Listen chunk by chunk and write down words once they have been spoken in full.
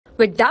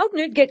With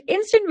Doubtnut, get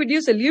instant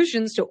video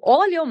solutions to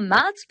all your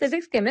maths,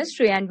 physics,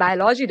 chemistry, and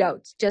biology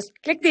doubts. Just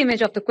click the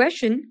image of the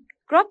question,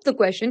 crop the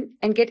question,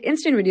 and get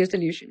instant video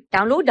solution.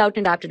 Download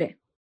Doubtnut app today.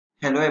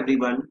 Hello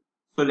everyone.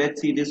 So let's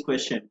see this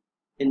question.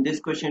 In this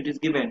question it is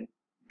given,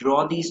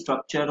 draw the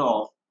structure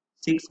of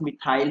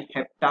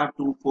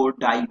 6-Methyl-hepta-2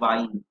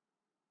 diene.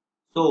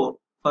 So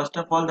first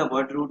of all, the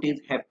word root is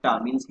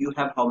hepta, means you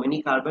have how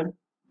many carbon?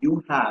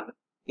 You have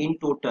in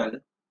total,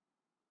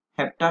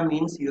 hepta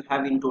means you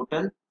have in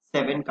total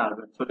 7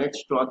 carbon. So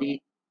let's draw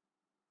the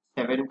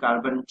 7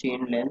 carbon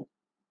chain length,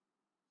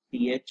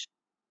 CH,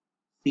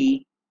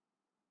 C.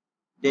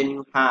 Then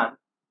you have,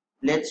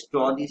 let's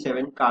draw the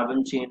 7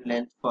 carbon chain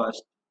length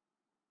first.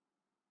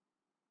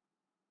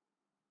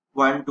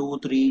 1, 2,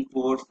 3,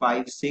 4,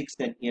 5, 6,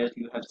 then here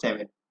you have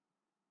 7.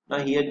 Now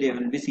here there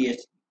will be CH.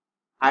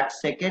 At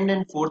second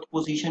and fourth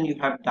position you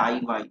have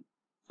diene.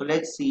 So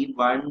let's see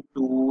 1,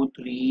 2,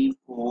 3,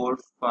 4,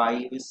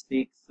 5,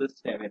 6,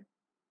 7.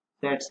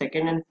 So at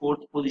second and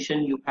fourth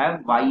position you have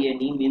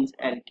YNE, means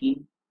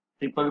alkene.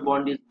 Triple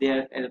bond is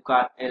there,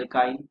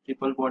 alkyne,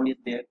 triple bond is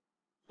there.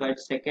 So at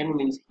second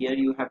means here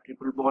you have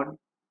triple bond.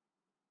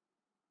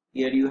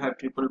 Here you have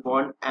triple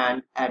bond,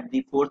 and at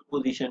the fourth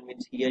position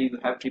means here you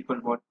have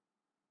triple bond.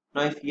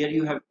 Now if here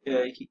you have,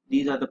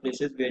 these are the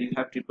places where you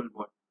have triple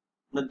bond.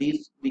 Now here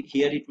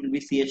it will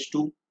be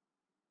CH2,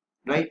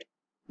 right?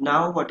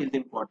 Now what is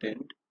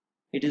important?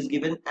 It is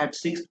given at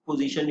sixth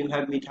position you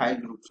have methyl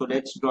group. So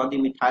let's draw the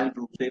methyl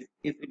group. So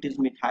if it is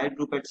methyl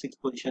group at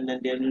sixth position, then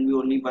there will be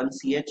only one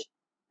CH,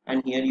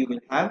 and here you will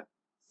have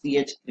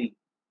CH3.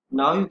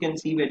 Now you can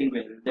see very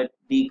well that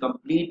the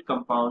complete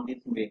compound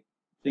is made.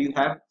 So you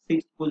have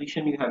sixth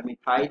position you have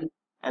methyl,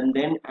 and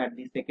then at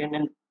the second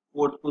and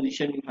fourth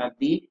position you have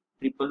the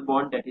triple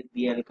bond, that is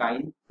the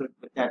alkyne. So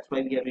that's why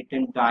we have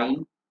written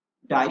diene.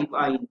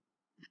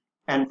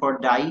 And for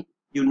di,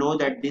 you know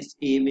that this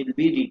A will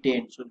be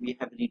retained. So we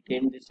have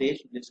retained this A.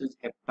 So this is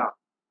hepta.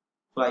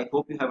 So I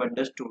hope you have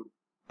understood.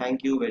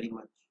 Thank you very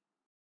much.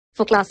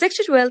 For class 6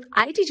 to 12,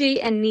 IIT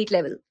JEE and NEET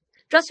level.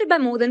 Trusted by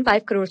more than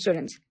 5 crore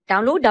students.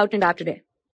 Download Doubtnut app today.